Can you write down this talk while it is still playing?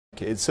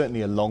like. It's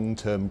certainly a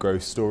long-term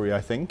growth story,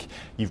 I think.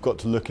 You've got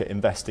to look at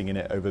investing in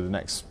it over the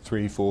next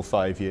 3, 4,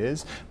 5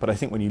 years. But I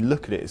think when you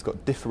look at it, it's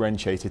got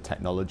differentiated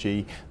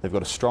technology. They've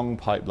got a strong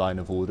pipeline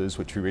of orders,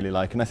 which we really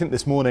like. And I think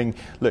this morning,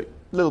 look,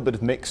 a little bit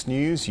of mixed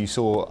news. You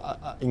saw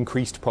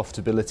increased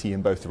profitability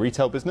in both the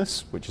retail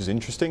business, which is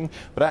interesting,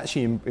 but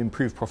actually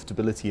improved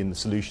profitability in the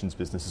solutions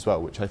business as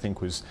well, which I think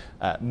was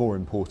more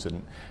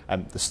important.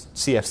 The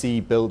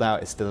CFC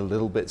build-out is still a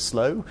little bit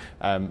slow,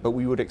 but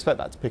we would expect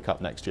that to pick up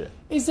next year.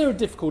 Is there a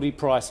difficulty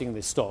pricing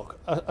this stock?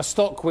 A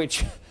stock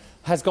which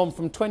has gone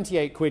from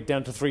 28 quid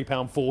down to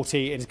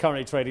 £3.40 and is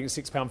currently trading at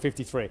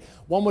 £6.53.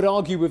 One would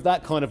argue with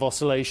that kind of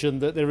oscillation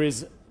that there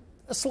is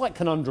a slight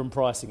conundrum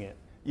pricing it.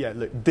 Yeah,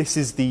 look, this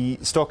is the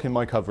stock in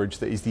my coverage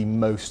that is the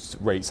most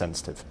rate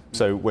sensitive.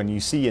 So when you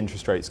see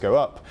interest rates go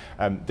up,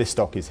 this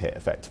stock is hit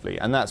effectively.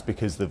 And that's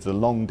because of the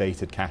long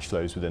dated cash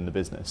flows within the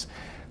business.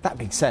 That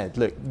being said,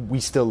 look,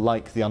 we still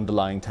like the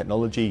underlying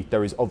technology.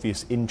 There is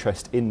obvious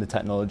interest in the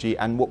technology.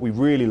 And what we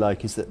really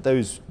like is that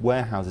those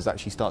warehouses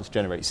actually start to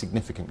generate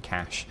significant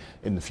cash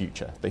in the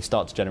future. They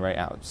start to generate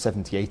out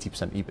 70,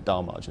 80%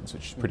 EBITDA margins,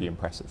 which is pretty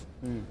impressive.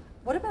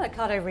 What about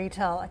Ocado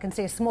Retail? I can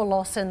see a small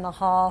loss in the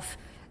half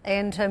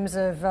in terms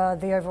of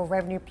the overall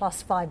revenue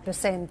plus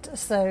 5%,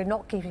 so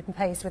not keeping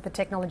pace with the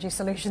technology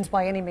solutions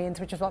by any means,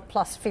 which is what,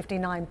 plus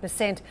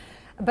 59%.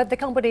 But the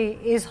company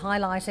is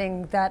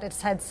highlighting that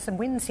it's had some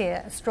wins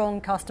here, strong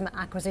customer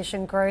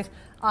acquisition growth,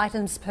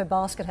 items per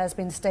basket has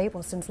been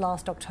stable since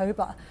last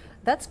October.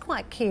 That's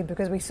quite key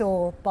because we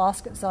saw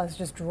basket size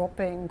just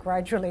dropping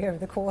gradually over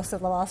the course of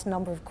the last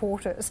number of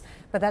quarters,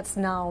 but that's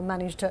now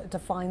managed to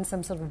find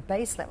some sort of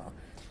base level.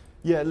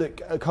 Yeah, look,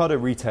 Ocado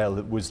Retail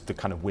was the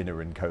kind of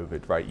winner in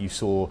COVID, right? You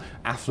saw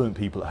affluent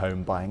people at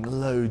home buying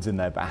loads in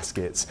their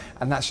baskets,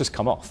 and that's just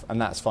come off,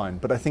 and that's fine.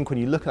 But I think when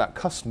you look at that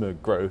customer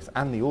growth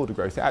and the order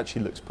growth, it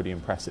actually looks pretty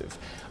impressive.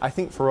 I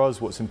think for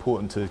us, what's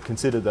important to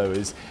consider, though,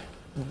 is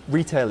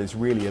retail is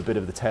really a bit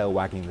of the tail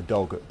wagging the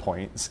dog at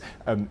points.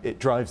 It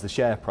drives the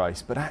share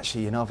price, but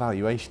actually in our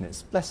valuation,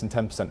 it's less than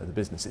 10% of the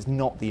business. It's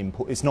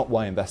not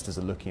why investors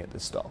are looking at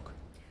this stock.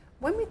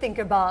 When we think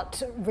about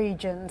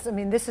regions, I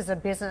mean, this is a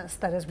business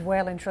that is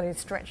well and truly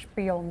stretched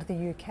beyond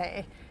the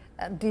UK.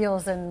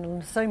 Deals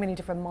in so many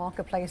different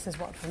marketplaces,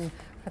 I think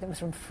it was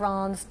from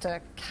France to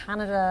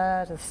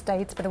Canada to the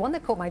States, but the one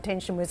that caught my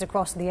attention was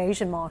across the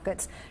Asian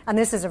markets, and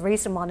this is a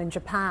recent one in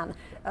Japan.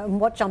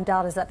 What jumped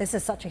out is that this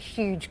is such a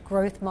huge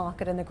growth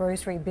market in the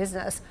grocery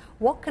business.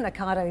 What can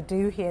Ocado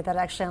do here that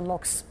actually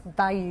unlocks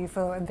value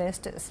for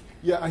investors?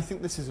 Yeah, I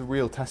think this is a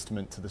real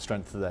testament to the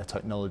strength of their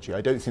technology.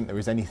 I don't think there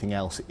is anything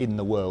else in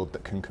the world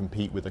that can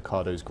compete with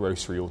Ocado's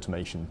grocery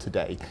automation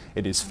today.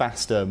 It is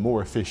faster,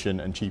 more efficient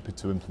and cheaper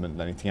to implement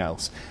than anything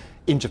else.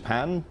 In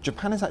Japan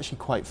is actually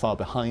quite far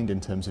behind in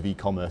terms of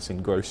e-commerce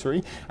in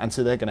grocery, and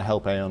so they're going to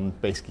help Aeon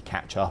basically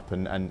catch up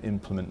and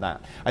implement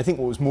that. I think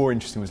what was more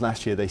interesting was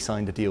last year they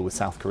signed a deal with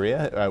South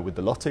Korea, with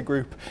the Lotte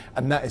Group,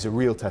 and that is a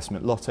real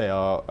testament. Lotte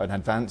are an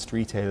advanced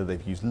retailer.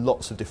 They've used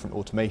lots of different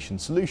automation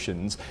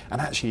solutions,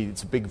 and actually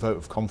it's a big vote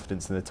of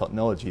confidence in the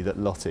technology that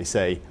Lotte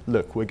say,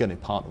 look, we're going to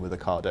partner with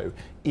Ocado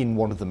in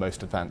one of the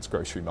most advanced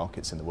grocery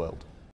markets in the world.